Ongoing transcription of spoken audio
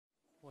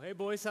Hey,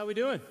 Boyce, how we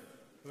doing?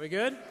 We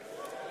good?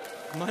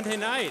 Monday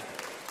night,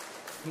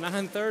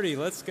 9:30,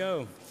 let's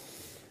go.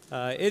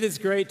 It is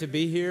great to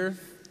be here.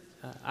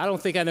 I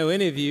don't think I know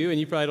any of you, and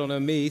you probably don't know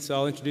me, so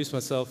I'll introduce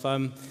myself.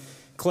 I'm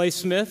Clay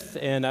Smith,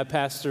 and I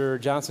pastor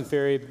Johnson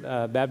Ferry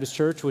Baptist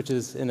Church, which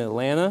is in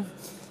Atlanta,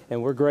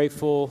 and we're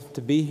grateful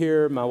to be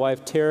here. My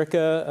wife,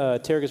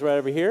 Terica's right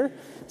over here,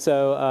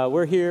 so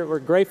we're here. We're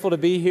grateful to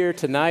be here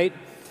tonight.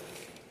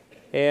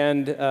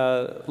 And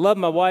love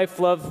my wife,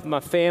 love my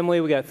family.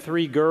 We got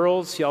 3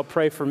 girls. Y'all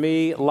pray for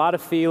me. A lot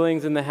of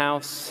feelings in the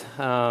house.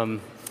 But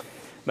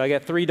I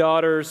got 3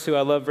 daughters who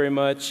I love very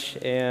much.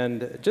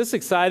 And just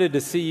excited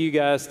to see you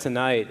guys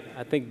tonight.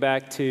 I think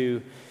back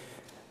to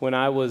when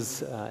I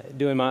was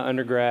doing my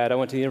undergrad. I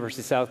went to the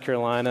University of South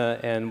Carolina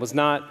and was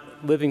not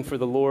living for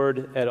the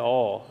Lord at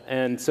all.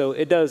 And so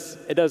it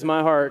does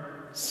my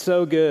heart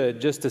so good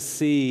just to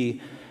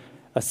see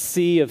a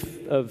sea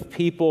of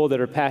people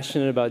that are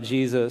passionate about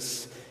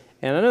Jesus.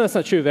 And I know that's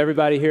not true of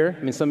everybody here.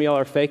 I mean, some of y'all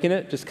are faking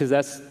it just because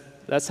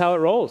that's how it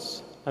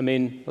rolls. I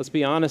mean, let's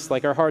be honest,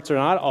 like our hearts are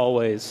not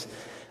always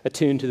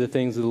attuned to the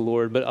things of the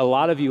Lord, but a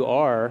lot of you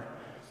are,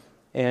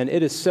 and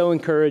it is so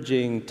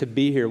encouraging to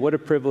be here. What a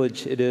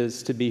privilege it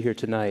is to be here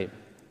tonight.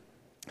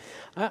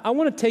 I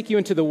want to take you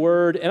into the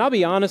Word, and I'll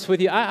be honest with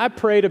you, I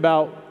prayed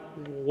about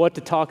what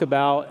to talk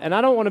about, and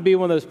I don't want to be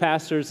one of those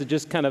pastors that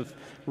just kind of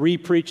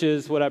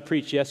re-preaches what I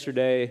preached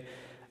yesterday.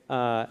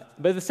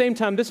 But at the same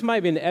time, this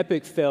might be an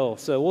epic fail,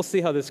 so we'll see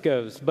how this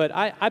goes. But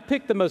I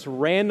picked the most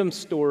random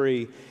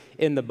story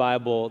in the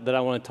Bible that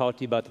I want to talk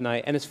to you about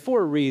tonight, and it's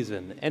for a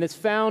reason. And it's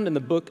found in the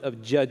book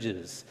of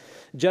Judges.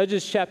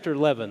 Judges chapter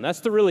 11.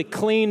 That's the really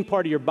clean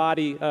part of your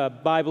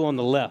Bible on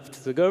the left.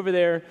 So go over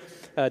there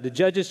to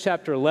Judges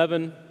chapter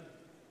 11.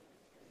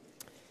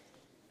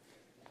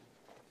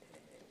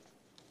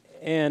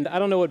 And I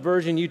don't know what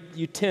version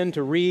you tend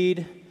to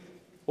read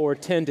or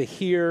tend to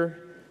hear.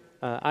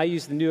 I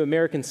use the New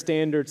American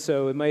Standard,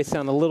 so it may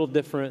sound a little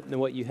different than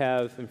what you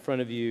have in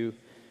front of you.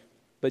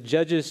 But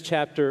Judges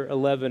chapter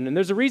 11, and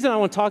there's a reason I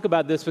want to talk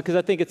about this because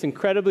I think it's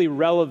incredibly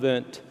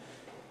relevant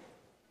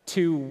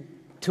to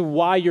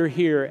why you're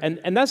here.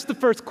 And that's the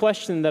first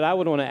question that I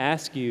would want to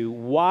ask you.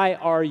 Why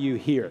are you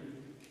here?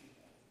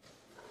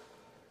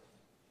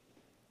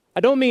 I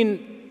don't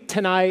mean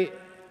tonight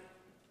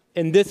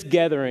in this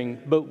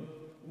gathering, but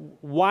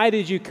why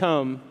did you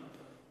come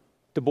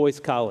to Boyce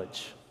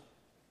College?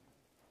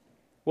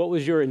 What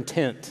was your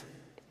intent?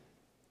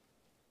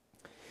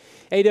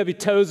 A.W.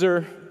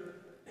 Tozer,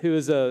 who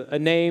is a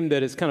name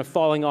that is kind of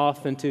falling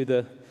off into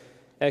the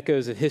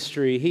echoes of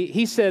history,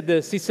 he said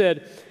this. He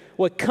said,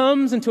 "What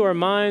comes into our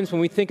minds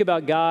when we think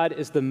about God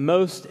is the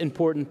most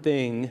important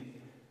thing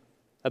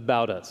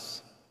about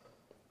us."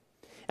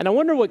 And I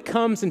wonder what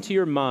comes into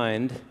your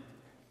mind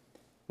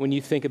when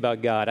you think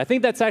about God. I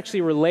think that's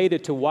actually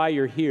related to why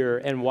you're here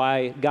and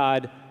why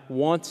God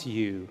wants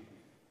you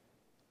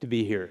to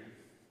be here.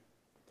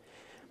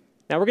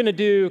 Now, we're going to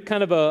do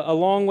kind of a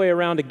long way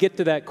around to get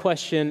to that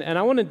question, and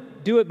I want to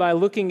do it by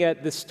looking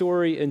at this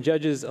story in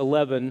Judges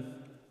 11,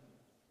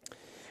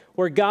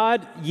 where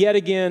God yet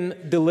again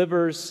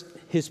delivers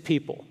his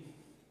people.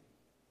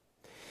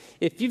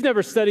 If you've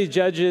never studied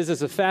Judges,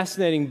 it's a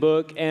fascinating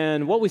book,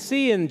 and what we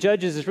see in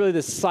Judges is really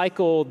this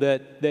cycle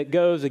that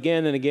goes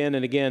again and again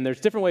and again. There's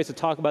different ways to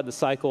talk about the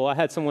cycle. I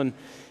had someone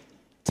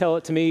tell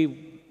it to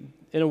me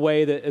in a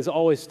way that has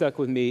always stuck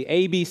with me,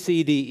 A, B,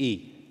 C, D,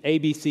 E. A,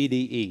 B, C, D,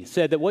 E.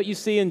 Said that what you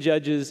see in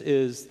Judges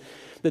is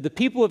that the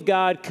people of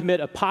God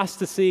commit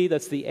apostasy,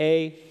 that's the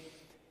A.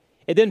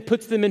 It then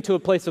puts them into a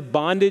place of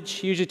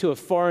bondage, usually to a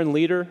foreign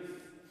leader.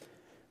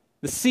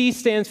 The C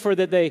stands for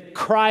that they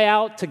cry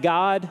out to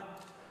God.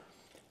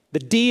 The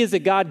D is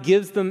that God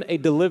gives them a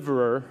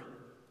deliverer.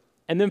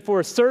 And then for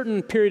a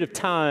certain period of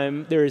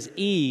time, there is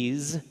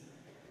ease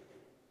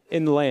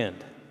in the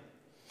land.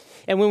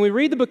 And when we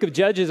read the book of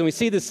Judges and we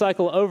see this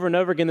cycle over and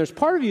over again, there's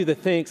part of you that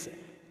thinks,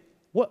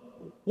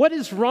 what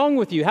is wrong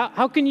with you?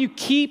 How can you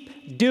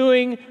keep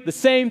doing the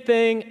same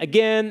thing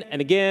again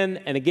and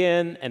again and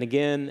again and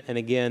again and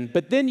again?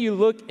 But then you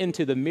look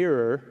into the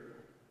mirror,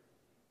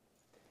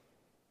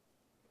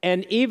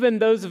 and even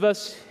those of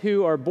us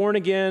who are born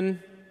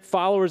again,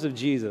 followers of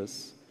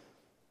Jesus,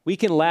 we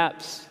can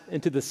lapse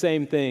into the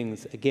same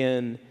things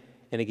again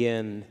and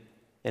again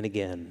and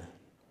again.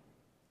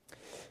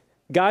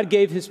 God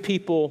gave his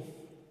people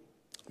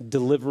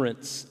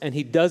deliverance, and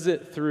he does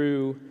it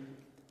through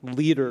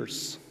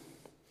leaders.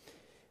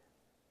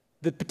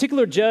 The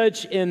particular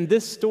judge in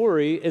this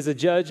story is a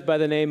judge by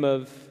the name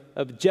of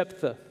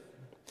Jephthah.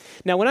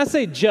 Now, when I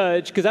say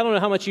judge, because I don't know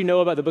how much you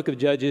know about the book of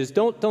Judges,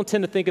 don't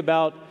tend to think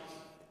about,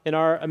 in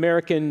our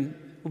American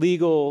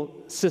legal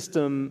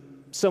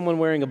system, someone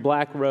wearing a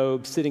black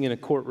robe sitting in a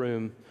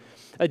courtroom.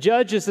 A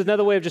judge is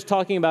another way of just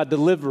talking about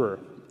deliverer,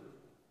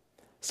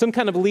 some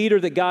kind of leader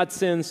that God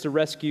sends to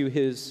rescue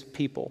his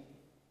people.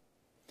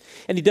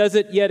 And he does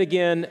it yet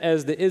again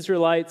as the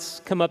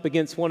Israelites come up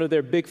against one of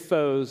their big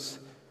foes,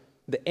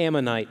 the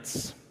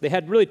Ammonites. They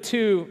had really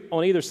 2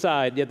 on either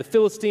side. You had the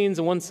Philistines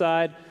on one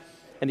side,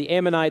 and the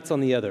Ammonites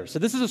on the other. So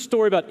this is a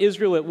story about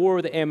Israel at war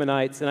with the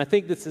Ammonites, and I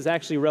think this is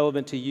actually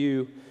relevant to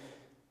you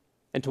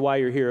and to why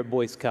you're here at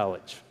Boyce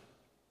College.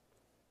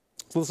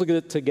 So let's look at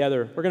it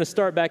together. We're going to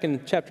start back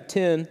in chapter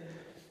 10,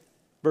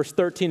 verse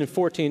 13 and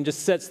 14,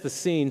 just sets the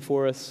scene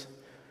for us.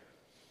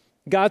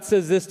 God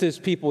says this to his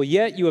people,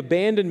 "Yet you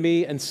abandoned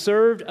me and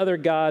served other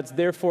gods,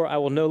 therefore I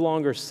will no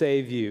longer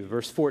save you."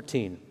 Verse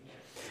 14.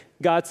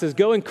 God says,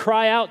 "Go and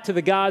cry out to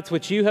the gods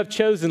which you have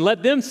chosen.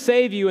 Let them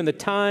save you in the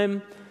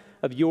time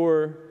of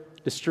your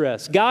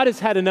distress." God has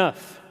had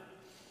enough.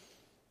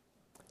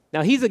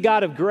 Now, he's a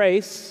God of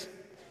grace,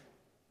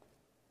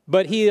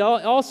 but he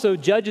also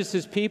judges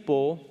his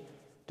people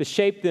to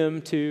shape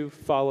them to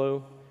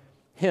follow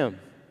him.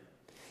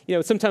 You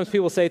know, sometimes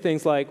people say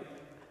things like,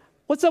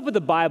 "What's up with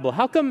the Bible?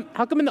 How come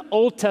in the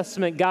Old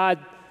Testament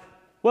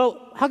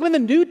how come in the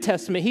New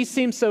Testament he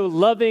seems so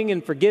loving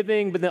and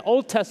forgiving, but in the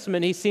Old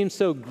Testament he seems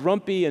so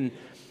grumpy and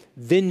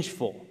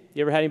vengeful?"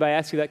 You ever had anybody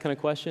ask you that kind of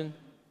question?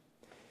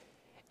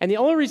 And the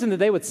only reason that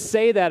they would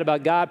say that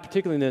about God,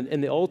 particularly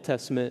in the Old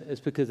Testament, is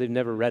because they've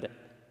never read it.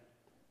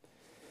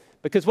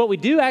 Because what we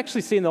do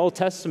actually see in the Old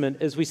Testament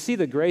is we see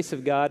the grace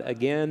of God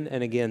again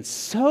and again.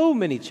 So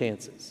many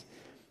chances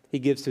he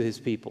gives to his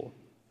people.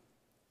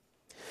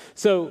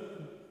 So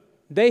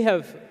they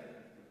have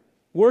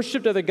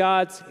worshipped other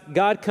gods.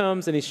 God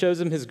comes and he shows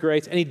them his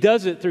grace, and he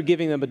does it through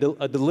giving them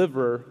a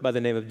deliverer by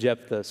the name of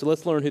Jephthah. So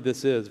let's learn who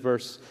this is,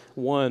 verse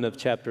 1 of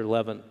chapter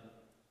 11.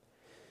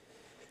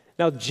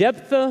 Now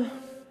Jephthah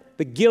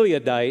the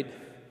Gileadite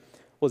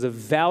was a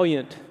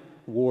valiant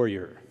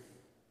warrior,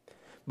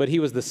 but he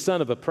was the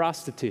son of a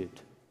prostitute.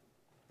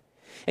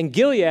 And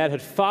Gilead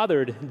had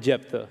fathered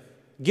Jephthah.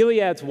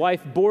 Gilead's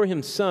wife bore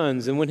him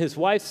sons, and when his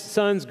wife's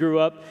sons grew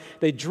up,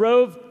 they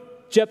drove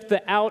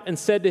Jephthah out and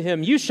said to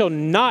him, "You shall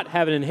not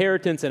have an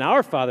inheritance in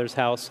our father's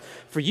house,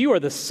 for you are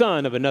the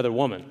son of another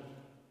woman."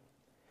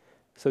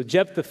 So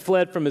Jephthah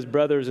fled from his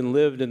brothers and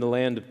lived in the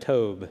land of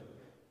Tob.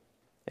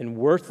 And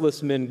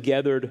worthless men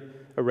gathered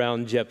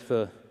around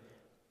Jephthah,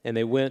 and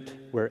they went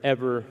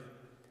wherever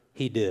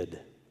he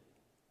did.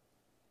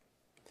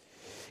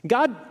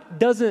 God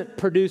doesn't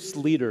produce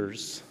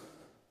leaders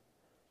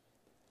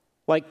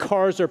like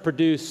cars are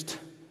produced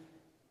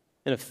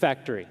in a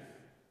factory.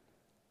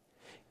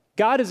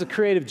 God is a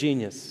creative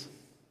genius.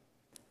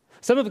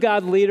 Some of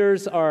God's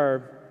leaders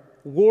are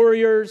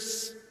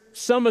warriors,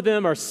 some of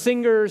them are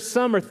singers,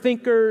 some are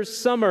thinkers,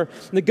 some are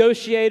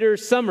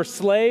negotiators, some are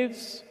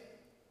slaves.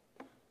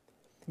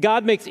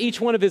 God makes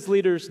each one of his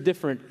leaders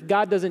different.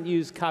 God doesn't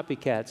use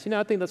copycats. You know,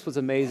 I think that's what's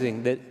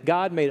amazing, that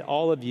God made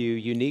all of you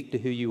unique to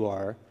who you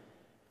are,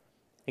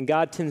 and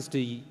God tends to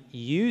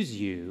use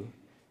you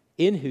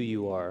in who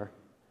you are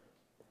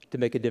to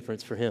make a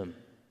difference for him.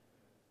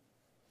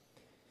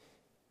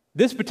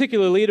 This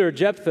particular leader,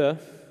 Jephthah,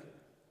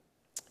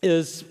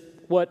 is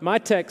what my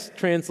text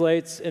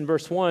translates in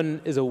verse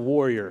 1 is a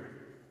warrior.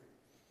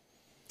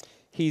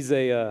 He's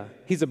a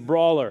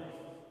brawler.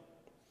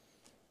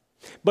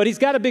 But he's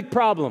got a big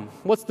problem.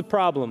 What's the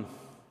problem?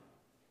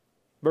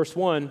 Verse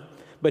 1,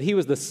 "But he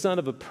was the son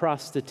of a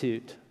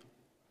prostitute."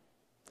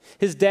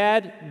 His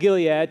dad,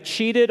 Gilead,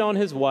 cheated on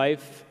his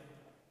wife,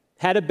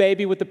 had a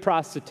baby with the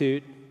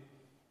prostitute,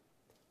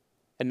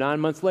 and 9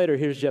 months later,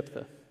 here's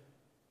Jephthah.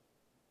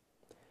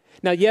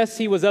 Now, yes,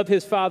 he was of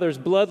his father's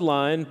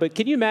bloodline, but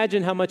can you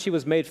imagine how much he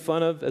was made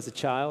fun of as a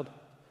child?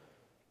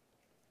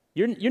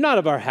 You're not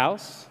of our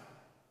house.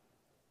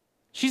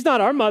 She's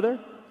not our mother.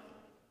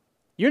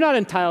 You're not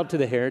entitled to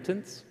the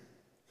inheritance.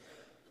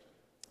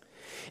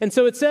 And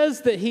so it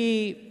says that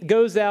he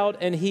goes out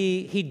and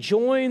he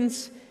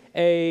joins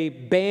a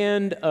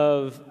band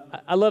of,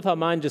 I love how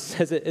mine just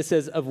says it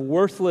says of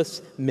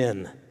worthless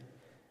men.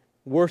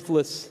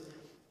 Worthless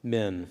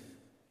men.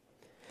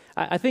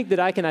 I think that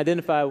I can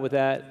identify with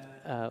that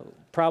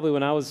probably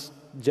when I was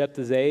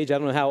Jephthah's age. I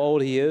don't know how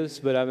old he is,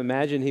 but I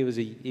imagine he was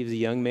a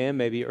young man,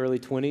 maybe early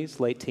 20s,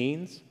 late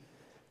teens.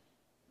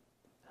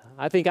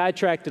 I think I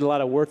attracted a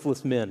lot of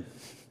worthless men.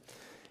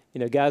 You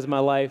know, guys in my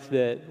life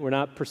that were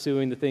not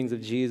pursuing the things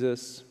of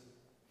Jesus.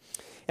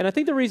 And I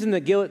think the reason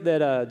that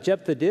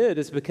Jephthah did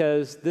is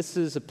because this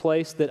is a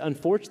place that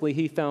unfortunately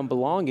he found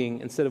belonging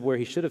instead of where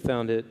he should have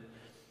found it,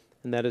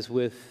 and that is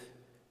with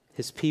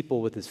his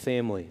people, with his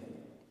family.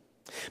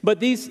 But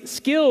these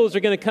skills are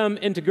going to come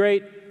into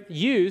great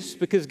use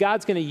because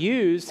God's going to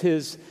use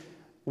his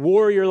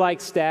warrior-like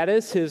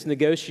status, his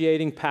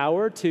negotiating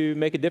power to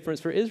make a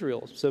difference for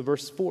Israel. So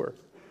verse 4.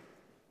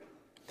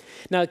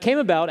 Now it came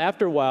about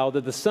after a while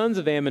that the sons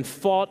of Ammon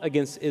fought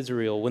against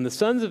Israel. When the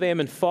sons of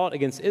Ammon fought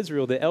against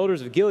Israel, the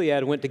elders of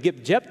Gilead went to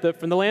get Jephthah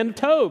from the land of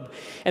Tob.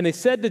 And they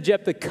said to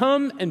Jephthah,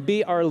 "Come and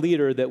be our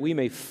leader, that we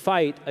may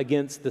fight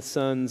against the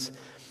sons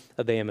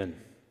of Ammon."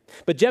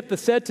 But Jephthah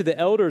said to the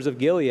elders of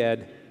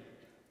Gilead,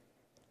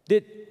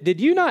 Did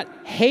you not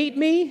hate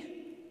me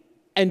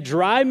and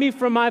drive me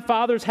from my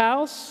father's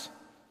house?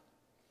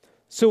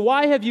 So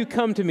why have you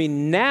come to me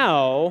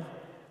now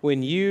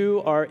when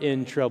you are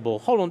in trouble?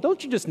 Hold on,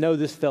 don't you just know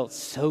this felt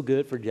so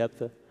good for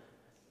Jephthah?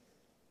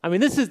 I mean,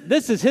 this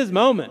is his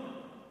moment.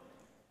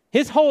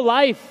 His whole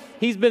life,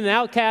 he's been an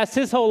outcast.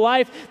 His whole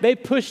life, they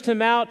pushed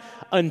him out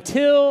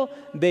until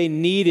they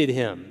needed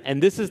him.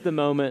 And this is the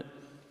moment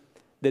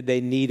that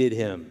they needed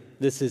him.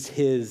 This is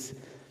his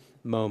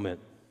moment.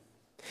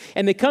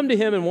 And they come to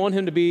him and want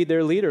him to be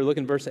their leader. Look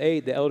in verse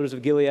 8. The elders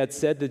of Gilead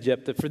said to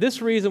Jephthah, "For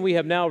this reason we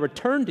have now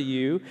returned to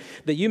you,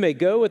 that you may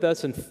go with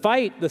us and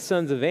fight the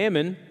sons of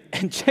Ammon,"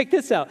 and check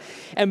this out,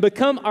 "and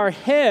become our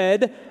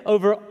head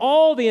over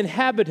all the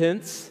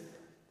inhabitants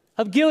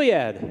of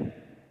Gilead."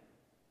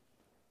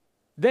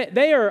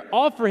 They are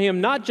offering him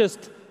not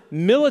just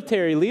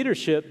military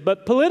leadership,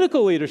 but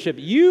political leadership.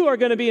 You are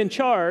going to be in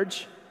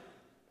charge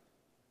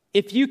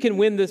if you can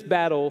win this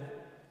battle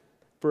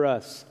for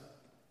us.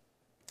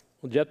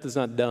 Well, Jephthah's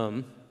not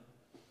dumb,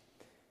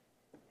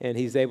 and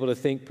he's able to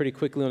think pretty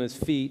quickly on his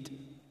feet.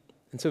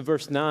 And so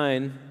verse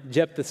 9,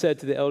 Jephthah said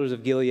to the elders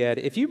of Gilead,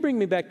 "If you bring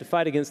me back to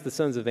fight against the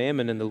sons of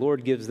Ammon and the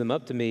Lord gives them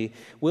up to me,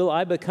 will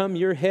I become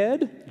your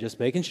head?" Just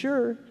making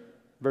sure.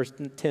 Verse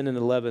 10 and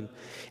 11.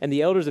 And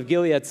the elders of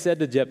Gilead said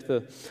to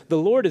Jephthah, "The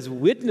Lord is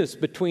witness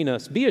between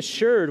us. Be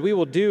assured we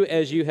will do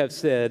as you have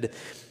said."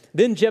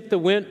 Then Jephthah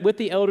went with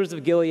the elders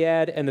of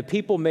Gilead, and the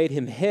people made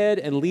him head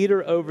and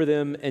leader over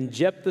them. And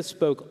Jephthah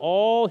spoke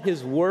all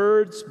his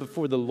words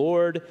before the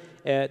Lord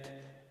at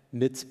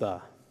Mizpah.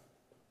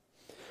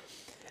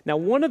 Now,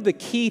 one of the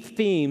key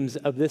themes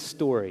of this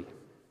story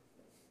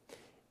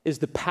is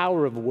the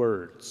power of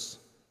words,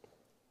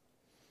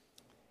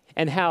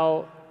 and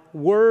how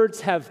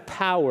words have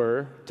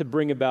power to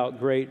bring about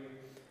great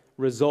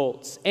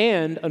results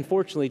and,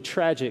 unfortunately,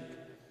 tragic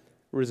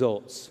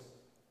results.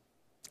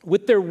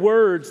 With their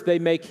words, they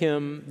make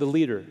him the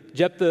leader.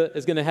 Jephthah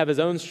is going to have his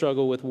own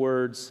struggle with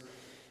words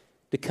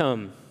to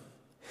come.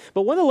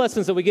 But one of the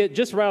lessons that we get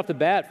just right off the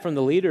bat from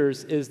the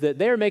leaders is that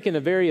they're making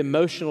a very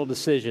emotional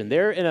decision.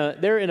 They're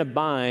in a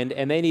bind,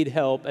 and they need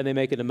help, and they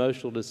make an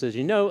emotional decision.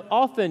 You know,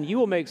 often you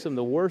will make some of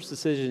the worst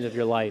decisions of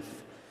your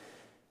life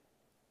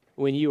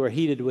when you are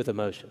heated with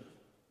emotion.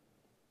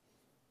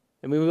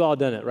 I mean, we've all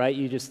done it, right?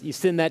 You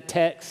send that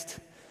text,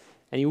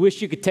 and you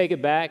wish you could take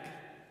it back.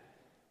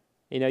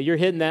 You know, you're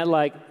hitting that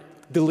like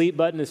delete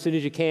button as soon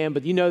as you can,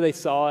 but you know they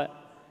saw it.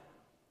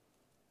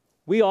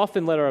 We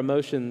often let our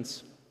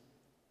emotions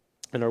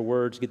and our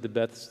words get the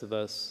best of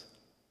us.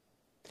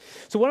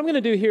 So what I'm going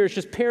to do here is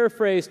just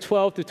paraphrase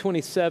 12 to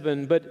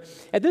 27, but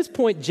at this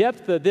point,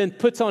 Jephthah then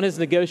puts on his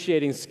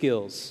negotiating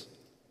skills.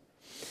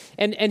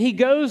 And he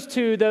goes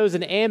to those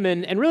in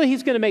Ammon, and really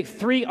he's going to make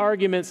three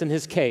arguments in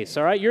his case,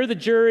 all right? You're the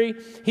jury.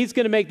 He's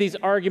going to make these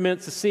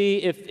arguments to see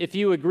if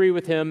you agree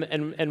with him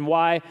and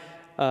why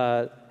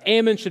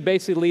Ammon should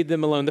basically leave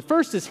them alone. The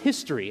first is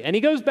history, and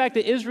he goes back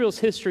to Israel's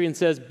history and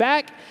says,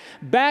 back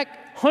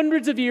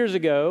hundreds of years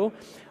ago,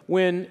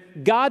 when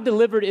God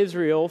delivered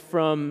Israel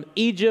from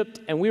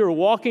Egypt and we were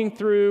walking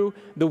through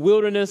the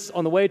wilderness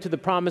on the way to the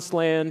promised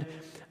land,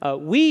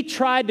 we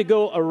tried to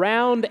go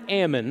around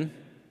Ammon,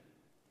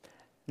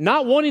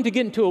 not wanting to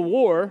get into a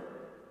war,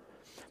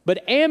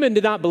 but Ammon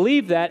did not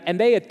believe that, and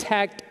they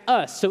attacked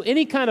us. So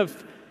any kind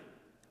of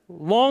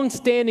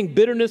long-standing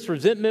bitterness,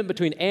 resentment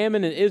between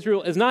Ammon and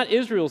Israel is not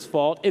Israel's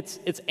fault,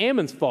 it's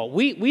Ammon's fault.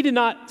 We did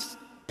not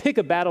pick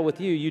a battle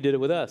with you, you did it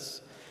with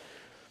us.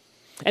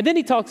 And then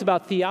he talks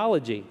about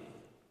theology.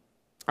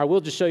 I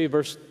will just show you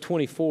verse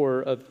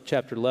 24 of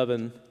chapter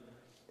 11.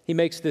 He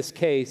makes this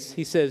case.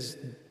 He says,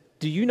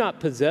 "Do you not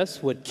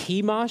possess what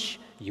Chemosh,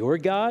 your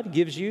God,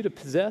 gives you to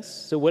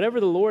possess? So whatever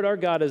the Lord our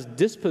God has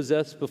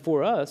dispossessed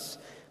before us,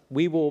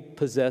 we will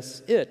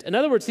possess it." In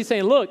other words, he's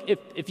saying, look,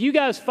 if you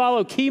guys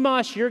follow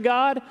Chemosh, your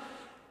God,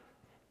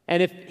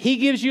 and if he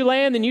gives you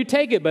land, then you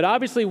take it. But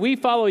obviously we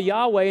follow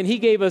Yahweh, and he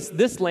gave us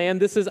this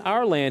land. This is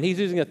our land. He's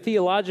using a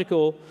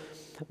theological,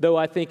 though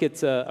I think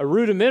it's a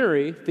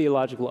rudimentary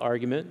theological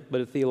argument,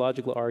 but a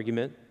theological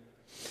argument.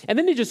 And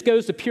then he just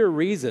goes to pure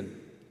reason.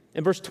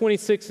 In verse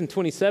 26 and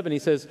 27, he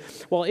says,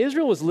 "While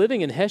Israel was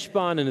living in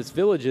Heshbon and its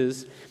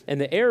villages,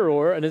 and the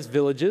Aror and its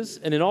villages,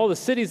 and in all the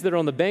cities that are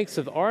on the banks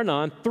of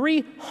Arnon,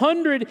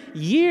 300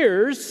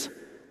 years,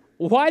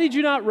 why did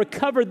you not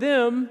recover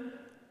them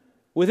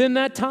within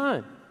that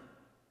time?"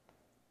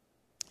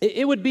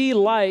 It would be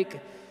like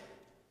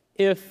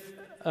if,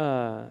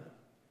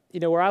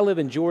 where I live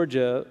in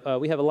Georgia,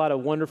 we have a lot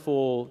of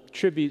wonderful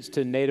tributes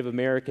to Native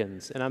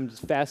Americans, and I'm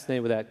just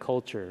fascinated with that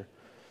culture.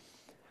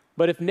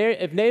 But if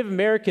Native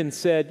Americans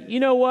said, you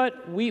know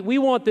what, we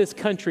want this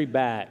country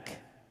back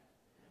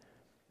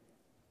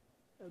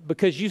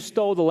because you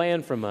stole the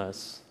land from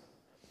us,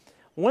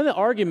 one of the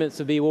arguments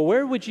would be, well,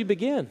 where would you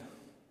begin?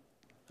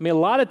 I mean, a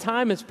lot of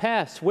time has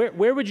passed.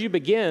 Where would you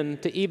begin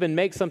to even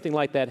make something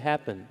like that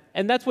happen?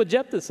 And that's what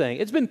Jephthah's saying.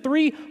 It's been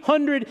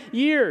 300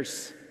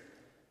 years.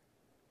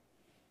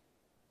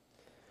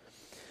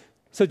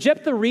 So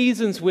Jephthah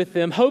reasons with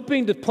them,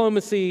 hoping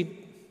diplomacy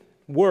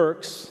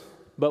works,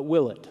 but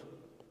will it?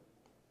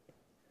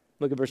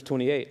 Look at verse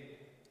 28.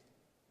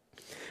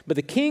 "But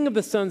the king of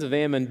the sons of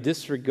Ammon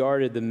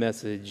disregarded the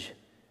message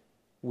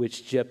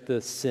which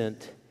Jephthah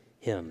sent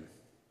him."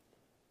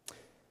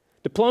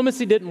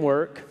 Diplomacy didn't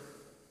work,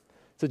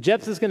 so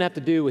Jephthah's going to have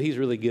to do what he's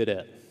really good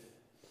at.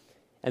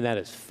 and that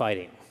is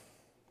fighting.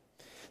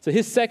 So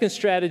his second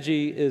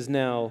strategy is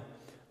now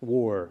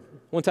war.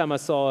 One time I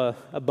saw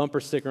a bumper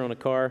sticker on a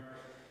car.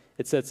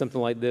 It said something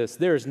like this: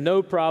 "There is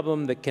no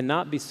problem that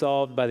cannot be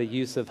solved by the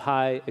use of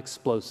high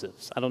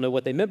explosives." I don't know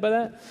what they meant by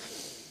that,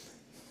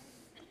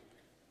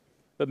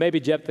 but maybe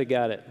Jephthah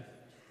got it.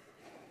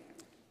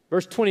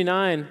 Verse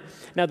 29,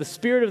 "Now the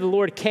Spirit of the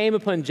Lord came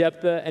upon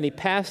Jephthah, and he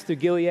passed through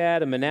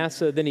Gilead and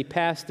Manasseh. Then he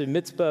passed through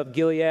Mizpah of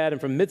Gilead, and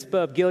from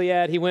Mizpah of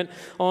Gilead he went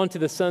on to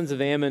the sons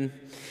of Ammon."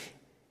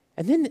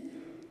 And then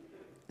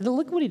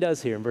look what he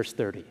does here in verse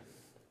 30.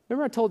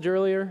 Remember I told you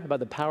earlier about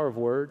the power of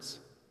words?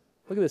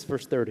 Look at this,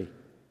 verse 30.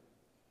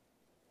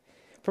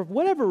 "For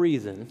whatever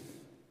reason,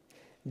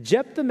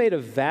 Jephthah made a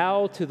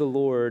vow to the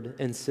Lord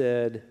and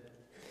said,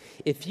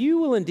 'If you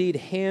will indeed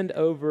hand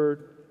over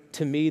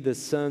to me the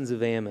sons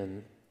of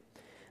Ammon,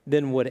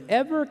 then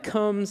whatever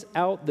comes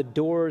out the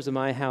doors of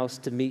my house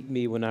to meet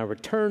me when I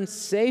return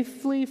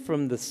safely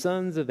from the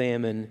sons of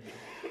Ammon,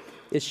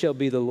 it shall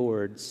be the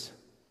Lord's,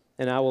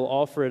 and I will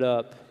offer it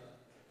up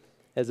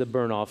as a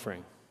burnt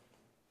offering.'"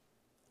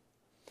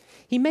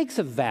 He makes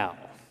a vow.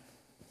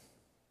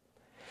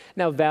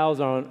 Now, vows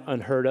aren't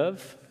unheard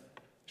of.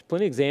 There's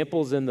plenty of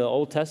examples in the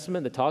Old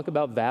Testament that talk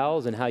about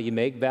vows and how you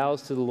make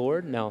vows to the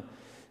Lord. Now,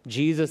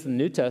 Jesus in the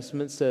New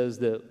Testament says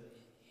that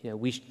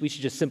we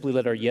should just simply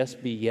let our yes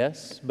be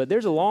yes. But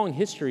there's a long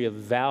history of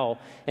vow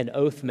and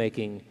oath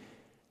making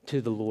to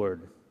the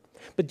Lord.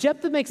 But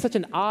Jephthah makes such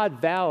an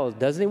odd vow,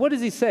 doesn't he? What does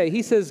he say?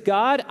 He says,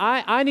 "God,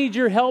 I need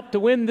your help to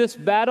win this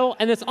battle."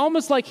 And it's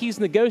almost like he's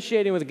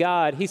negotiating with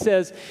God. He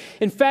says,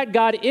 "In fact,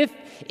 God,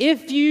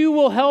 if you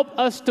will help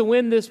us to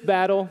win this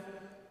battle,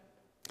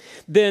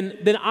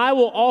 then I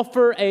will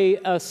offer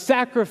a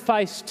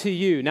sacrifice to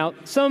you." Now,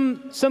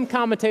 some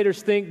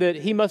commentators think that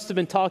he must have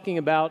been talking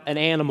about an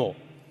animal.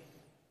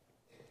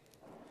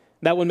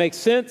 That would make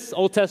sense.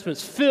 Old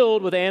Testament's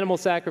filled with animal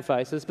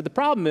sacrifices. But the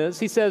problem is,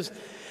 he says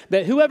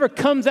that whoever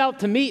comes out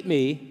to meet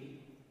me,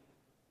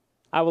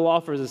 I will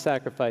offer as a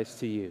sacrifice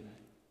to you.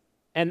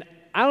 And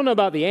I don't know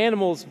about the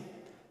animals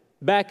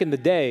back in the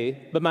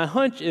day, but my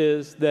hunch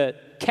is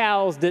that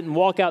cows didn't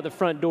walk out the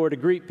front door to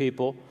greet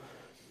people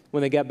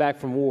when they got back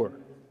from war.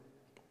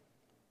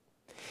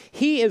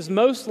 He is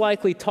most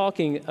likely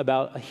talking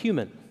about a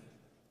human,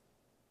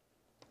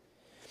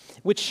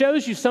 which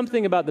shows you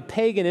something about the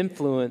pagan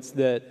influence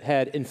that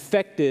had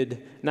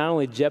infected not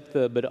only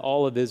Jephthah, but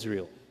all of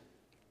Israel.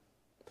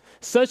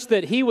 Such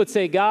that he would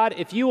say, "God,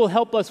 if you will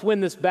help us win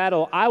this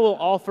battle, I will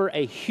offer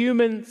a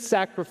human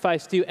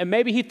sacrifice to you." And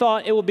maybe he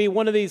thought it would be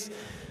one of these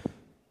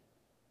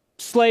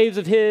slaves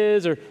of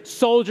his or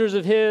soldiers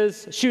of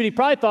his. Shoot, he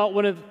probably thought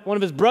one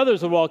of his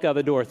brothers would walk out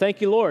the door. "Thank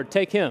you, Lord,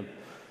 take him."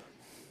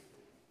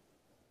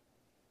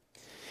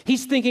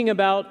 He's thinking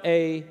about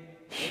a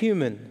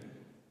human.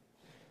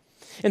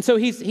 And so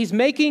he's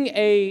making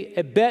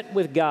a bet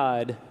with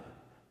God.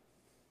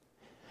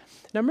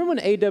 Now, remember when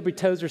A.W.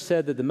 Tozer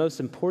said that the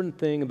most important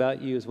thing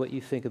about you is what you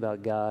think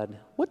about God?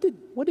 What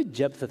did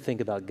Jephthah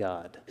think about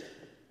God?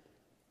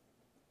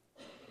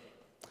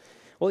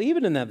 Well,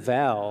 even in that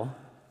vow,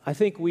 I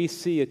think we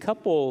see a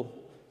couple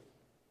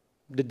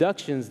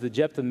deductions that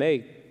Jephthah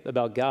made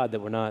about God that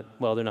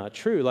they're not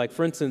true. Like,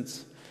 for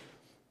instance,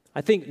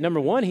 I think,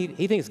 number one,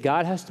 he thinks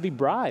God has to be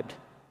bribed.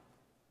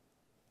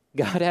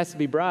 God has to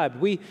be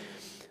bribed.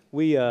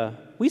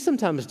 We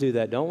sometimes do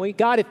that, don't we?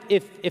 God,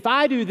 if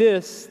I do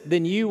this,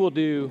 then you will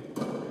do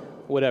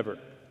whatever.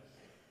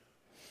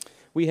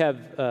 We have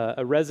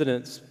a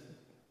residence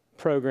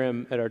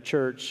program at our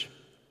church,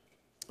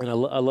 and I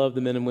love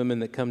the men and women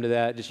that come to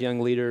that, just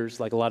young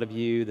leaders like a lot of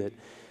you that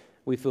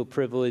we feel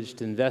privileged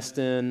to invest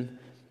in.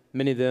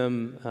 Many of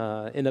them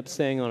end up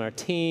staying on our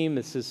team.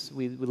 It's just,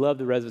 we love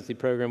the residency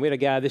program. We had a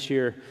guy this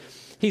year.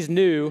 He's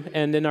new,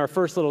 and in our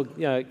first little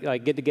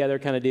get-together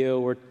kind of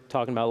deal, we're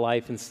talking about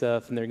life and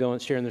stuff, and they're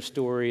sharing their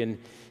story, and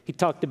he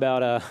talked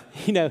about,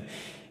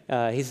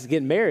 he's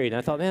getting married, and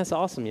I thought, man, that's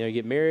awesome, you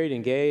get married,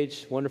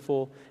 engaged,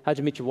 wonderful. How'd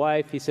you meet your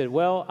wife? He said,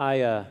 well,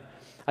 I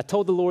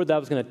told the Lord that I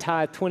was going to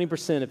tithe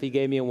 20% if he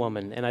gave me a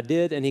woman, and I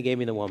did, and he gave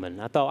me the woman.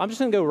 I thought, I'm just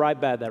going to go right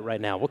by that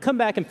right now. We'll come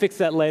back and fix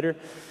that later.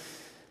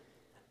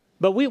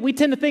 But we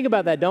tend to think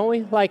about that, don't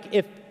we? Like,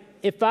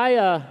 if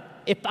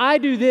I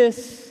do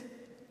this,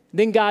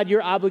 then God,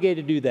 you're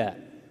obligated to do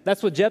that.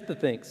 That's what Jephthah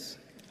thinks.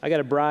 I got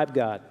to bribe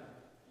God.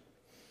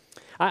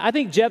 I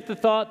think Jephthah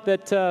thought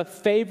that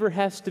favor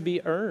has to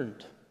be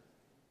earned.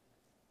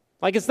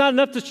 Like, it's not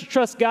enough just to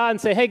trust God and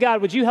say, "Hey,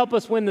 God, would you help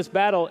us win this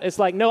battle?" It's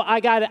like, no, I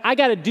got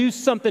to do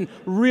something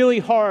really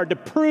hard to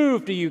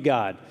prove to you,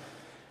 God.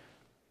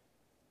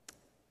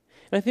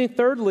 And I think,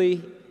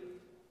 thirdly,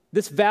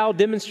 this vow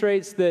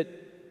demonstrates that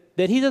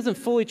he doesn't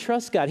fully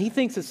trust God. He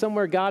thinks that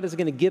somewhere God is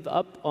going to give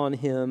up on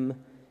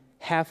him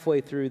halfway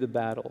through the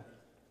battle.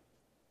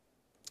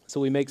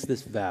 So he makes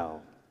this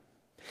vow.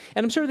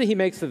 And I'm sure that he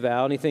makes the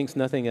vow and he thinks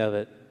nothing of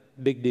it.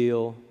 Big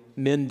deal.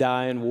 Men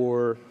die in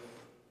war.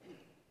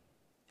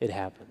 It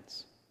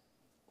happens.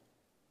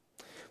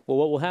 Well,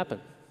 what will happen?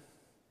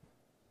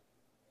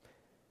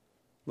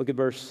 Look at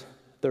verse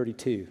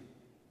 32.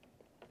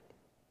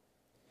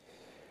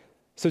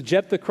 So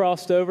Jephthah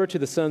crossed over to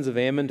the sons of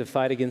Ammon to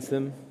fight against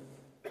them,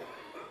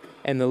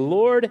 and the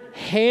Lord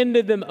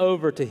handed them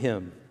over to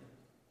him.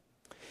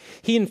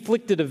 He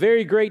inflicted a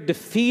very great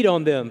defeat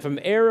on them from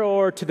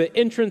Aroer to the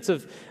entrance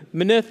of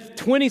Meneth,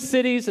 20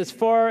 cities as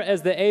far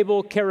as the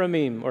Abel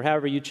Keramim, or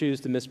however you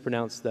choose to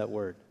mispronounce that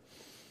word.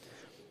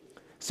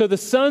 So the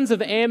sons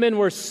of Ammon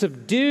were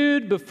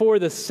subdued before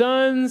the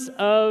sons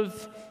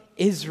of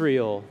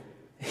Israel.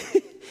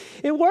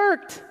 It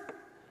worked.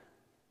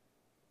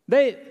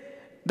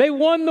 They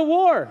won the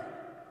war.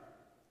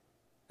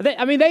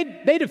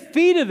 They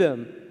defeated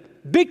them.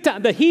 Big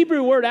time. The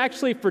Hebrew word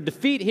actually for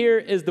defeat here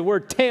is the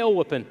word tail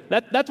whipping.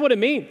 That's what it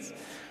means.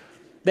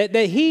 That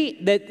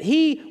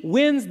he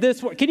wins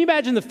this war. Can you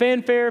imagine the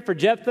fanfare for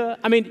Jephthah?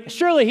 I mean,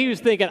 surely he was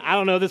thinking, I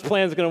don't know, this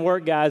plan's going to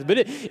work, guys. But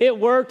it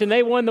worked, and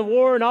they won the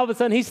war, and all of a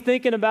sudden he's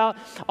thinking about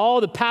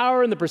all the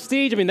power and the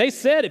prestige. I mean, they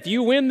said, if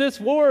you win this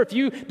war, if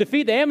you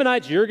defeat the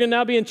Ammonites, you're going to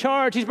now be in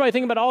charge. He's probably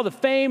thinking about all the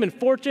fame and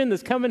fortune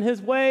that's coming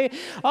his way.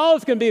 Oh,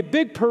 it's going to be a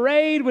big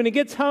parade when he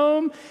gets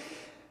home.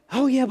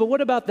 Oh, yeah, but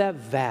what about that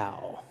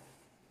vow?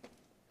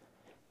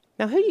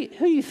 Now, who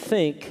you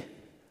think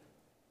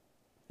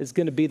is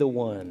going to be the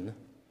one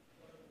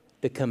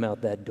to come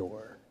out that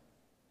door?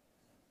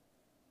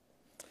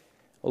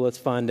 Well, let's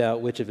find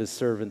out which of his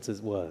servants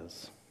it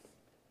was.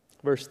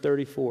 Verse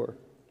 34.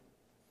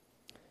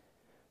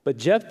 But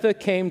Jephthah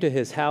came to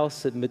his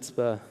house at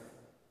Mizpah,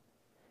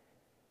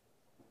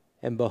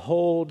 and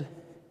behold,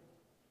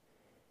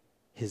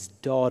 his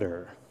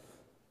daughter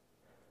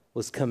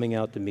was coming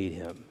out to meet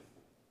him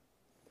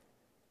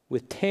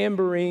with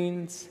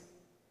tambourines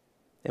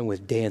and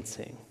with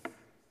dancing.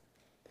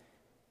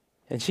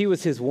 And she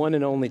was his one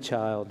and only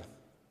child.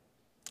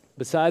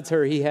 Besides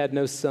her, he had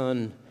no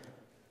son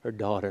or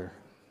daughter.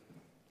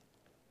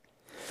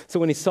 So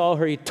when he saw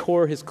her, he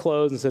tore his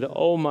clothes and said,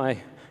 "Oh, my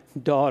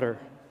daughter,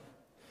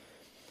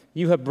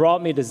 you have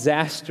brought me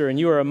disaster, and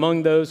you are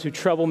among those who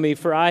trouble me,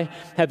 for I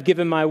have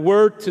given my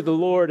word to the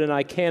Lord, and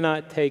I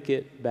cannot take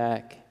it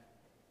back."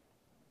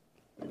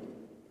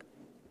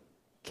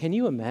 Can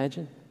you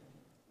imagine?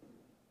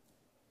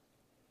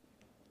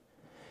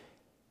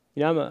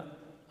 You know,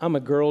 I'm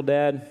a girl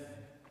dad.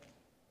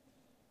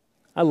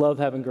 I love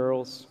having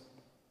girls.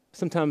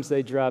 Sometimes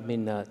they drive me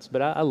nuts,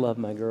 but I love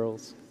my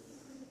girls.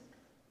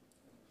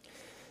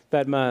 In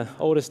fact, my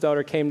oldest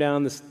daughter came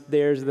down the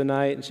stairs of the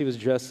night, and she was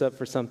dressed up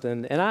for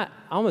something. And I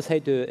almost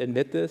hate to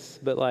admit this,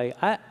 but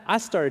I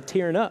started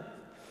tearing up.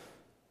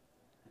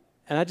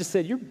 And I just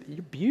said, you're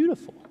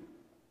beautiful.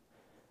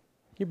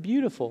 You're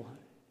beautiful.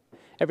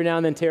 Every now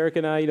and then, Tarek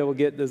and I, we'll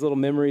get those little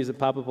memories that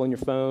pop up on your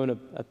phone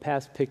of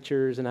past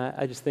pictures, and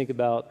I just think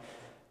about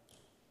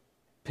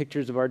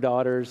pictures of our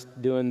daughters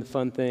doing the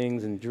fun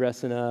things and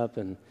dressing up,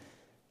 and,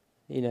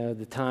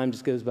 the time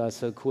just goes by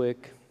so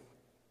quick.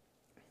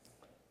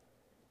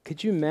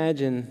 Could you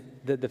imagine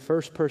that the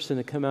first person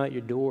to come out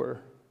your door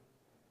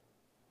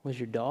was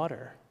your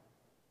daughter?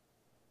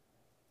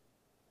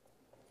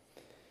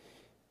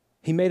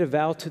 He made a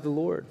vow to the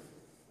Lord.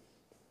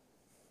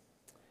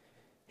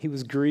 He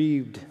was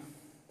grieved.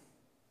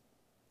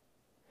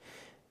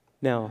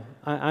 Now,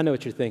 I know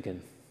what you're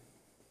thinking.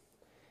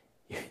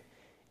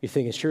 You're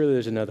thinking, surely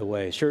there's another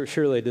way.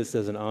 Surely this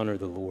doesn't honor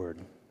the Lord.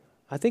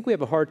 I think we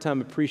have a hard time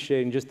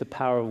appreciating just the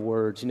power of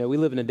words. We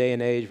live in a day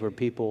and age where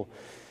people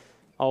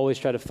always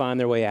try to find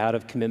their way out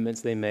of commitments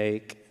they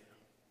make.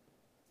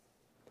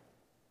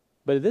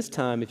 But at this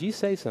time, if you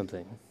say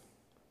something,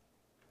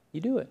 you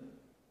do it.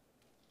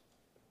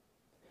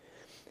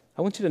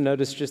 I want you to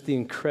notice just the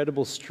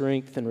incredible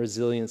strength and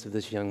resilience of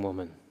this young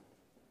woman.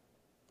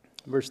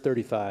 Verse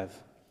 36.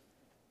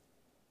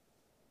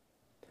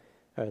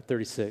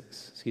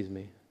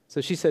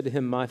 So she said to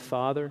him, "My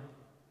father,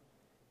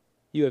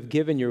 you have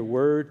given your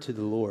word to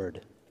the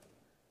Lord.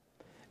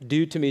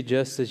 Do to me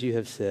just as you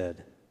have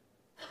said,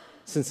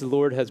 since the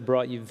Lord has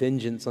brought you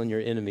vengeance on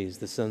your enemies,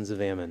 the sons of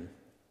Ammon."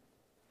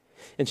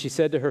 And she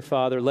said to her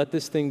father, "Let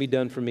this thing be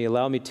done for me.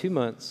 Allow me 2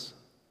 months,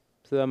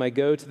 so that I might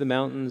go to the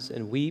mountains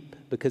and weep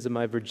because of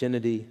my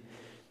virginity,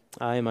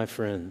 I and my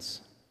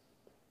friends."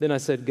 Then I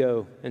said,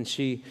 "Go."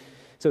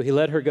 So he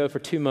let her go for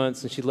 2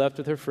 months, and she left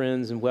with her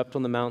friends and wept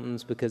on the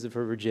mountains because of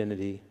her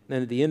virginity.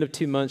 And at the end of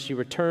 2 months, she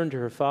returned to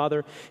her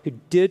father, who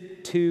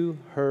did to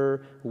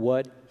her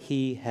what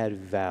he had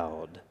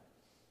vowed.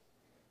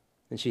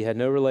 And she had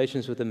no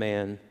relations with a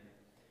man.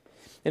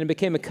 And it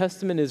became a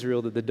custom in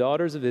Israel that the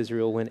daughters of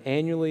Israel went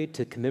annually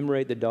to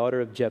commemorate the daughter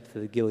of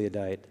Jephthah the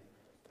Gileadite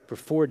for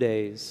 4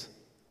 days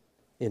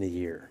in a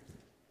year.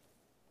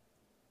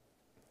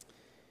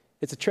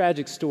 It's a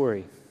tragic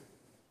story.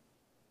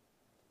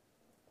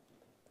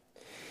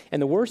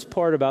 And the worst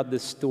part about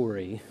this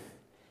story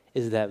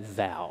is that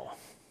vow.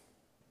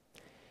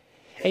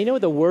 And you know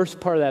what the worst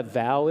part of that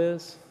vow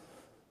is?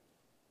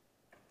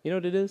 You know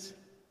what it is?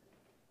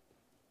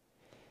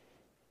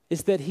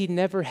 It's that he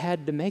never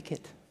had to make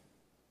it.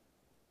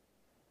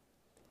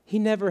 He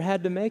never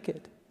had to make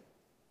it.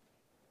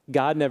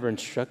 God never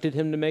instructed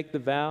him to make the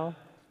vow.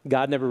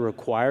 God never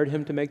required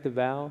him to make the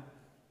vow.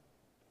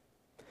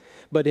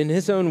 But in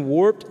his own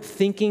warped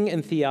thinking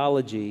and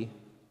theology,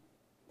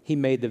 he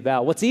made the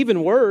vow. What's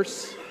even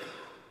worse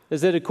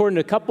is that according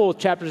to a couple of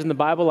chapters in the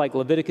Bible, like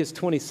Leviticus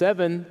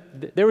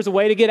 27, there was a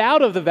way to get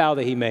out of the vow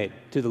that he made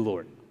to the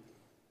Lord.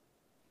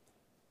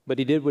 But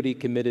he did what he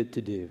committed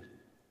to do.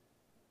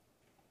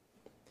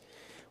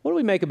 What do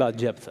we make about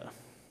Jephthah?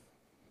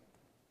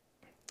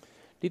 Do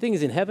you think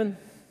he's in heaven?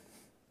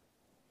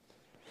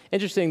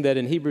 Interesting that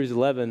in Hebrews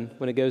 11,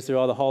 when it goes through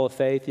all the hall of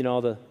faith,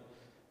 all the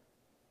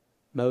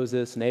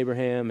Moses and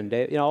Abraham and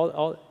David,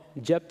 all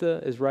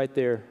Jephthah is right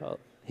there.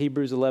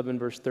 Hebrews 11,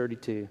 verse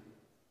 32,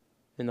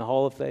 in the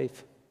hall of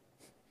faith.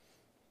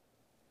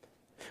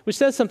 Which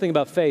says something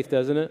about faith,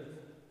 doesn't it?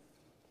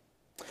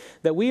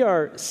 That we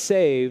are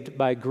saved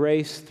by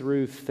grace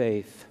through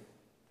faith.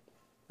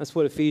 That's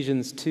what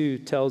Ephesians 2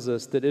 tells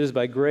us, that it is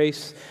by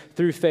grace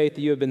through faith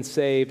that you have been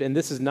saved, and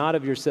this is not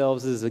of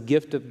yourselves, it is a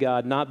gift of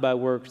God, not by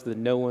works that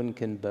no one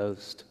can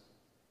boast.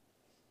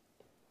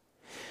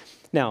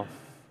 Now,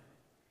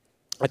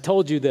 I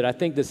told you that I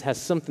think this has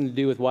something to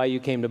do with why you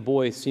came to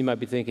Boyce. You might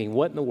be thinking,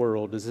 what in the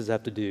world does this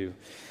have to do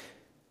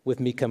with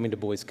me coming to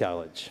Boyce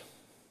College?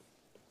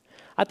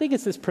 I think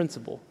it's this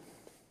principle.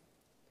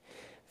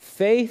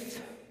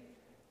 Faith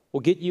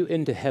will get you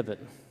into heaven.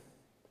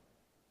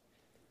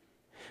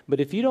 But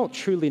if you don't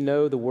truly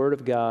know the Word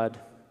of God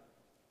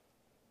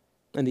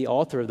and the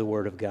author of the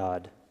Word of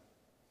God,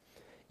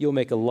 you'll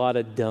make a lot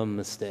of dumb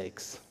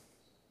mistakes.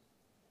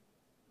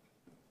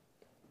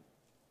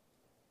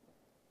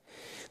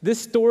 This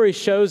story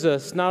shows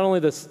us not only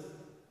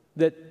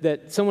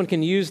that someone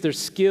can use their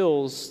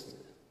skills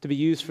to be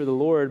used for the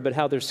Lord, but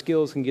how their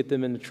skills can get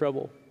them into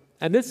trouble.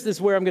 And this is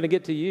where I'm going to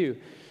get to you.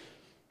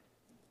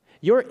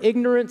 Your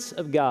ignorance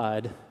of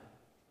God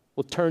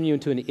will turn you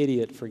into an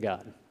idiot for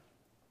God.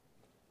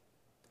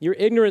 Your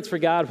ignorance for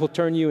God will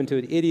turn you into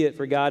an idiot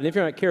for God. And if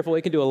you're not careful,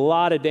 it can do a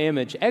lot of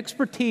damage.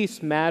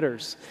 Expertise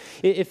matters.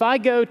 If I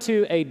go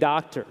to a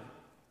doctor,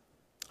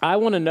 I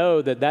want to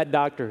know that that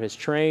doctor has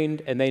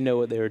trained and they know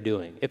what they're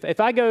doing.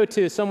 If I go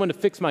to someone to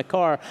fix my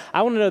car,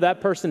 I want to know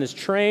that person is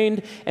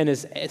trained and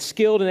is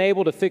skilled and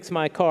able to fix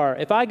my car.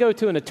 If I go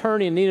to an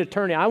attorney and need an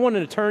attorney, I want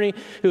an attorney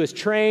who is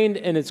trained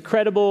and is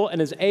credible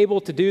and is able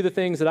to do the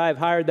things that I have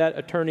hired that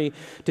attorney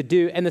to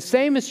do. And the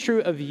same is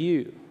true of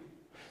you.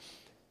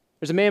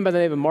 There's a man by the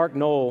name of Mark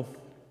Knoll.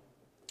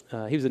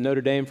 He was at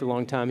Notre Dame for a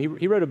long time.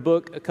 He wrote a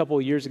book a couple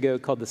of years ago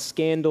called The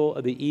Scandal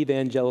of the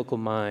Evangelical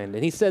Mind.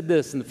 And he said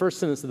this in the first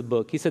sentence of the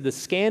book. He said, the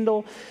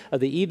scandal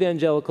of the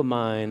evangelical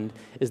mind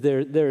is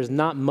there is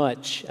not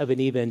much of an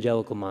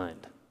evangelical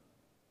mind.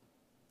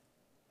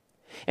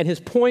 And his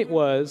point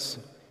was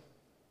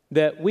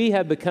that we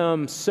have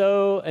become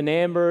so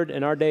enamored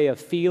in our day of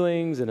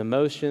feelings and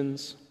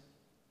emotions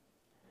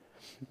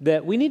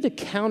that we need to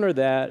counter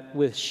that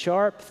with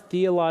sharp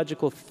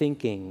theological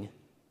thinking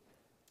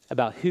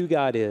about who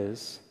God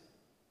is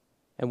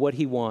and what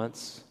he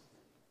wants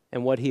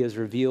and what he has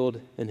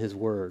revealed in his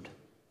word.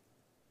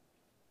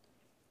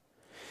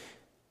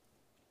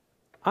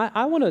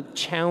 I want to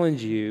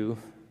challenge you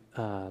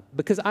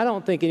because I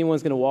don't think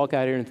anyone's going to walk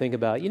out here and think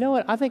about, you know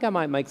what, I think I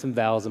might make some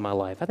vows in my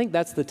life. I think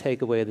that's the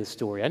takeaway of this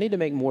story. I need to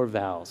make more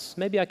vows.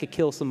 Maybe I could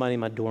kill somebody in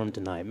my dorm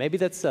tonight. Maybe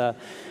that's, I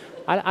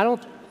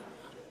don't,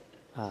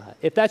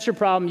 if that's your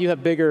problem, you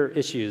have bigger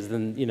issues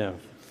than,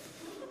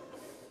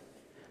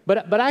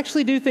 But I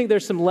actually do think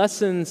there's some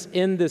lessons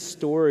in this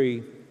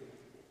story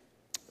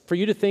for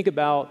you to think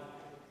about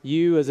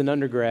you as an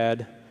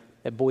undergrad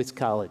at Boyce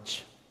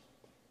College.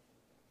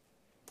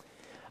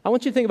 I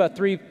want you to think about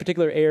three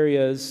particular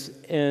areas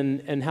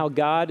and how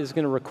God is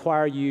going to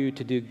require you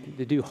to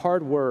do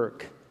hard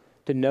work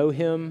to know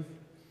him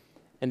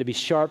and to be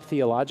sharp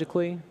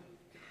theologically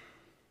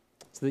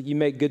so that you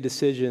make good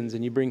decisions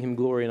and you bring him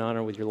glory and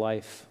honor with your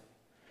life.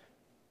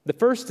 The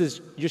first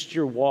is just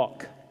your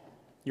walk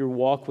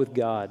with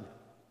God.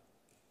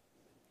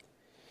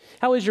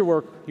 How is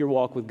your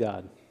walk with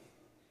God?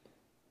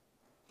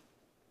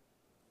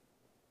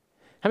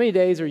 How many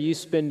days are you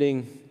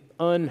spending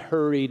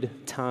unhurried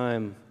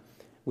time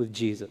with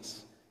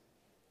Jesus?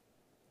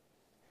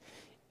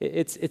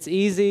 It's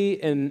easy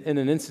in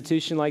an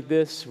institution like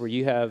this where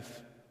you have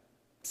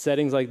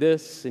settings like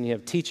this and you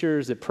have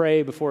teachers that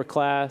pray before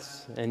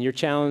class and you're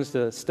challenged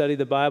to study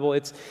the Bible.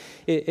 It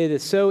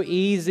is so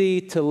easy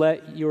to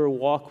let your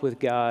walk with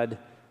God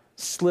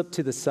slip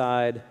to the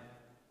side.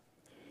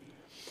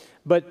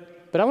 But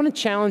I want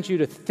to challenge you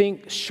to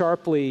think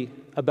sharply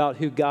about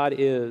who God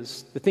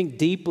is, to think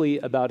deeply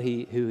about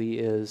who he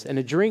is, and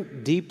to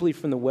drink deeply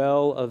from the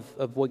well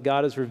of what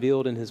God has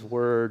revealed in his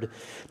word,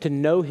 to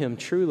know him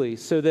truly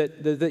so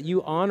that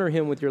you honor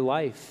him with your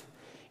life.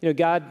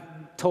 God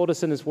told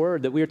us in his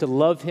word that we are to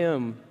love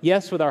him,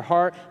 yes, with our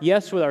heart,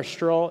 yes, with our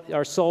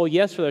soul,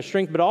 yes, with our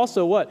strength, but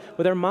also what?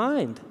 With our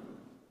mind.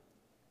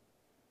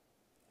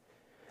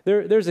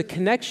 There's a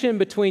connection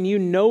between you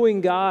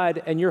knowing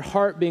God and your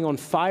heart being on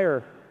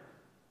fire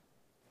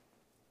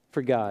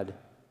for God.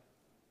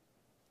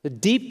 The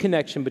deep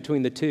connection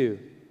between the two.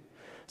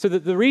 So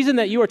that the reason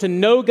that you are to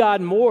know God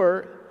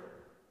more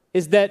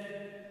is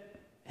that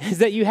is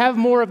that you have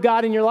more of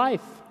God in your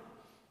life.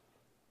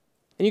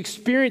 And you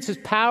experience His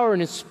power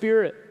and His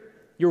Spirit,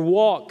 your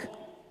walk.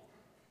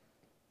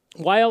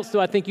 Why else do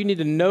I think you need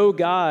to know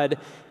God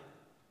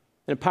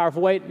in a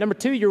powerful way? Number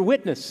two, your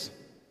witness.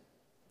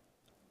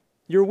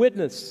 Your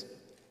witness.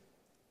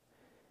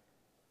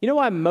 You know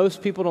why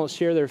most people don't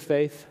share their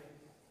faith?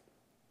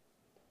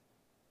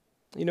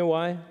 You know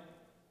why?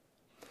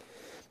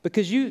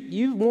 Because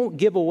you won't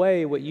give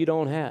away what you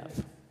don't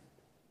have.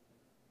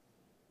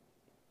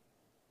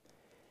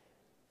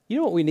 You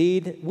know what we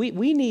need?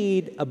 We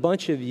need a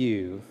bunch of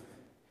you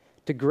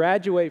to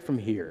graduate from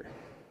here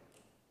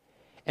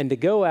and to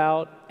go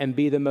out and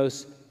be the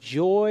most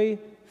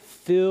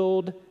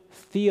joy-filled,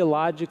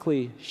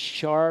 theologically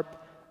sharp,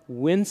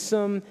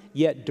 winsome,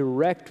 yet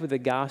direct with the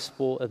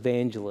gospel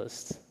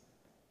evangelists.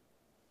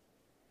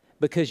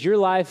 Because your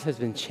life has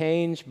been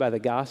changed by the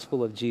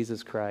gospel of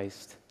Jesus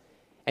Christ.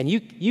 And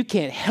you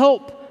can't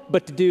help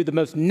but to do the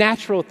most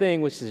natural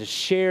thing, which is to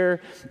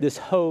share this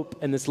hope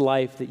and this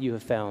life that you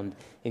have found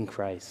in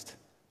Christ.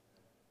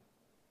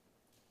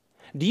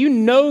 Do you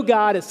know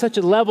God at such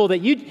a level that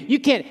you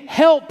can't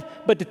help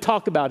but to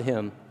talk about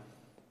Him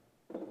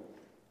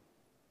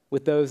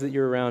with those that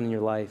you're around in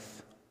your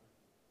life?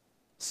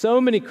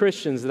 So many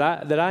Christians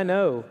that I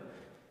know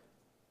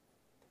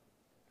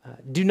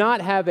do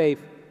not have a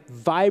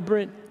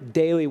vibrant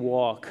daily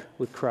walk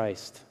with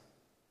Christ.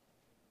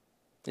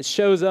 It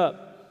shows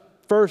up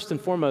first and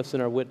foremost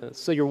in our witness.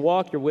 So your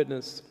walk, your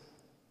witness,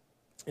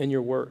 and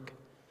your work.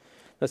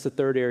 That's the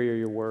third area of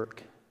your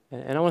work.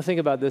 And I want to think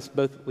about this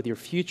both with your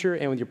future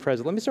and with your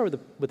present. Let me start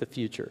with the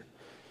future.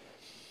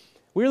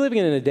 We're living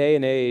in a day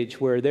and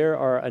age where there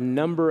are a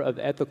number of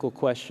ethical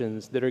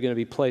questions that are going to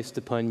be placed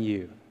upon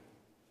you.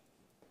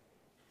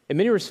 In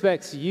many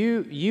respects,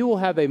 you will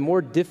have a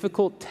more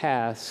difficult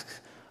task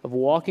of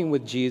walking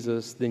with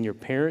Jesus than your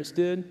parents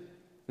did,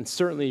 and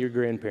certainly your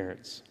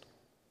grandparents.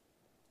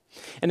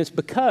 And it's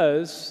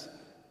because,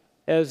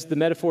 as the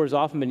metaphor has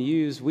often been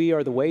used, we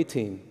are the away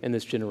team in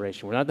this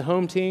generation. We're not the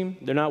home team.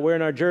 They're not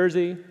wearing our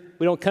jersey.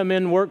 We don't come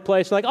in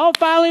workplace like, oh,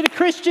 finally the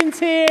Christian's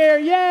here,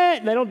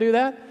 yay! They don't do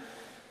that.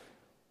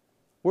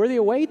 We're the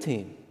away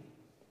team.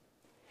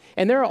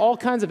 And there are all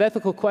kinds of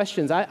ethical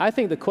questions. I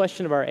think the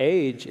question of our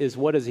age is,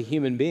 what is a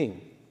human being?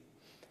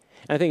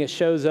 And I think it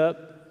shows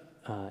up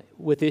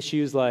with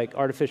issues like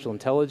artificial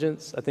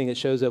intelligence. I think it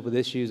shows up with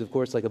issues, of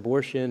course, like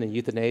abortion and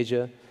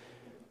euthanasia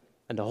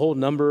and a whole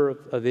number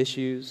of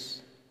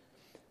issues.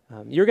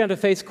 You're going to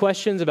face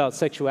questions about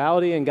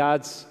sexuality and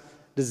God's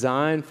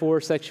design for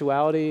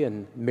sexuality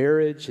and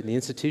marriage and the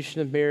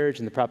institution of marriage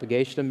and the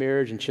propagation of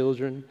marriage and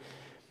children.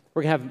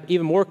 We're going to have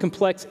even more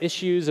complex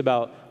issues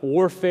about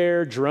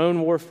warfare,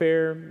 drone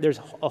warfare. There's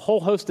a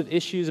whole host of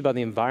issues about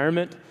the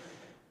environment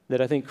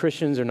that I think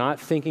Christians are not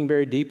thinking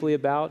very deeply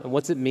about. And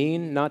what's it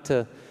mean not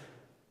to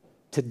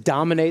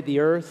dominate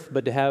the earth,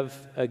 but to have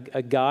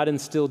a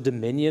God-instilled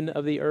dominion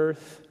of the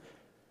earth?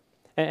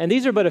 And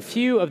these are but a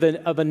few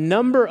of a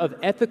number of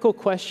ethical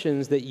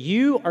questions that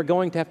you are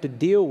going to have to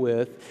deal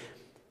with.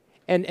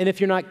 And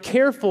if you're not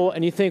careful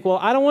and you think, well,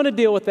 I don't want to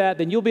deal with that,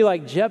 then you'll be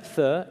like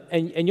Jephthah,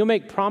 and you'll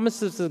make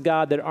promises to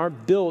God that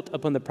aren't built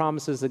upon the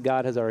promises that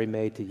God has already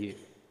made to you.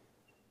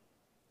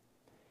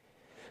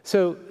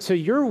 So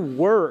your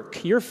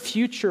work, your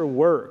future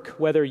work,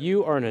 whether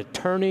you are an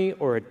attorney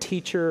or a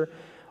teacher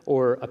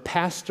or a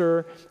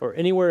pastor or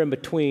anywhere in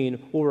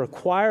between, will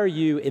require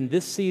you in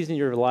this season of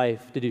your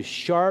life to do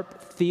sharp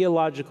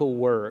theological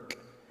work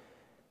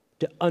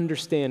to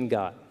understand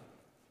God.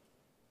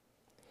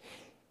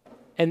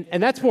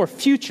 And that's more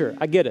future,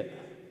 I get it.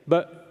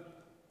 But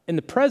in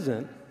the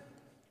present,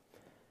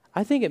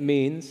 I think it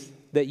means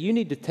that you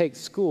need to take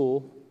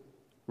school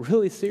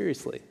really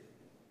seriously.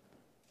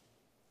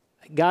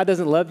 God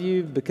doesn't love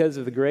you because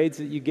of the grades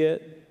that you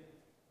get.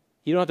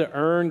 You don't have to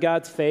earn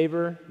God's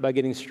favor by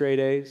getting straight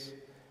A's.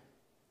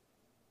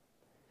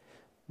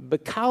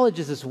 But college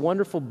is this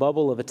wonderful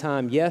bubble of a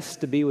time, yes,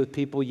 to be with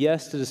people,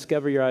 yes, to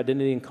discover your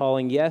identity and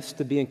calling, yes,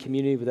 to be in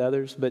community with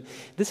others, but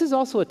this is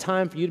also a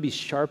time for you to be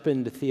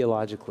sharpened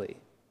theologically.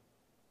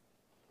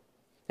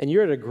 And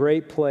you're at a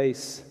great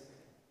place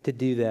to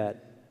do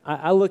that.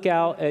 I look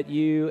out at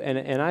you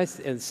and I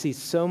see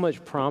so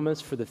much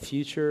promise for the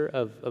future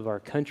of our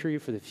country,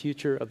 for the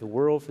future of the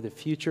world, for the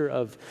future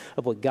of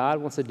what God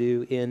wants to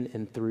do in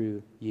and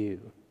through you.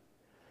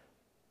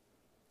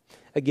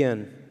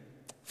 Again,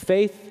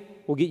 faith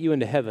will get you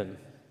into heaven.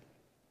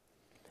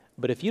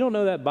 But if you don't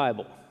know that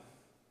Bible,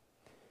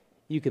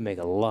 you can make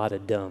a lot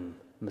of dumb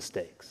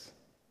mistakes.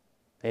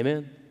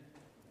 Amen?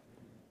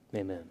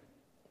 Amen.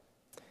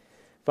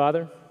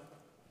 Father,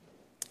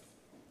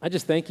 I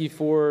just thank you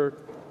for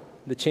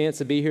the chance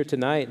to be here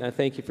tonight, and I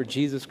thank you for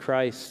Jesus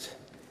Christ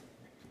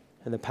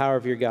and the power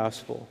of your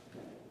gospel.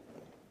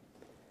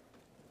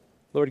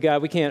 Lord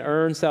God, we can't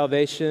earn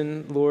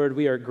salvation. Lord,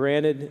 we are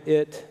granted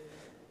it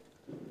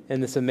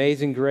and this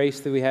amazing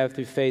grace that we have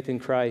through faith in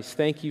Christ.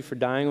 Thank you for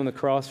dying on the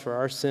cross for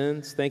our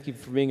sins. Thank you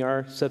for being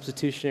our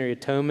substitutionary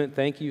atonement.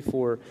 Thank you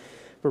for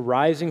for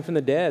rising from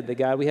the dead, that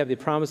God, we have the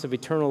promise of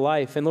eternal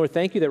life. And Lord,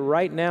 thank you that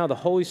right now the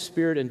Holy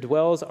Spirit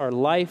indwells our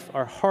life,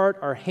 our heart,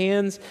 our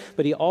hands,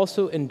 but he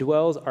also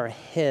indwells our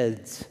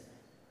heads.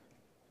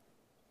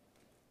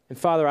 And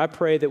Father, I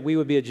pray that we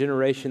would be a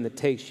generation that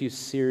takes you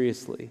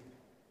seriously,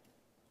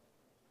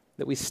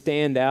 that we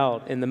stand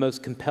out in the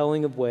most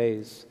compelling of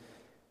ways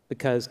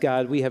because,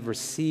 God, we have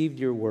received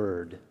your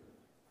word.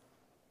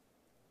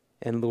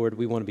 And Lord,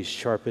 we want to be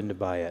sharpened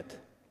by it.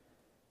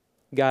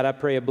 God, I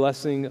pray a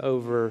blessing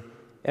over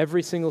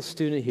every single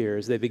student here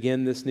as they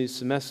begin this new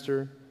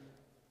semester.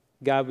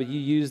 God, would you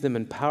use them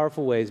in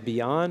powerful ways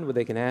beyond what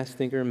they can ask,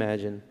 think, or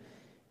imagine,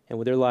 and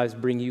would their lives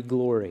bring you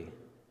glory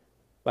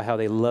by how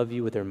they love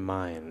you with their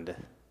mind.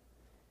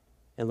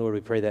 And Lord,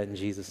 we pray that in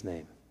Jesus'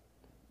 name.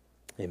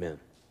 Amen.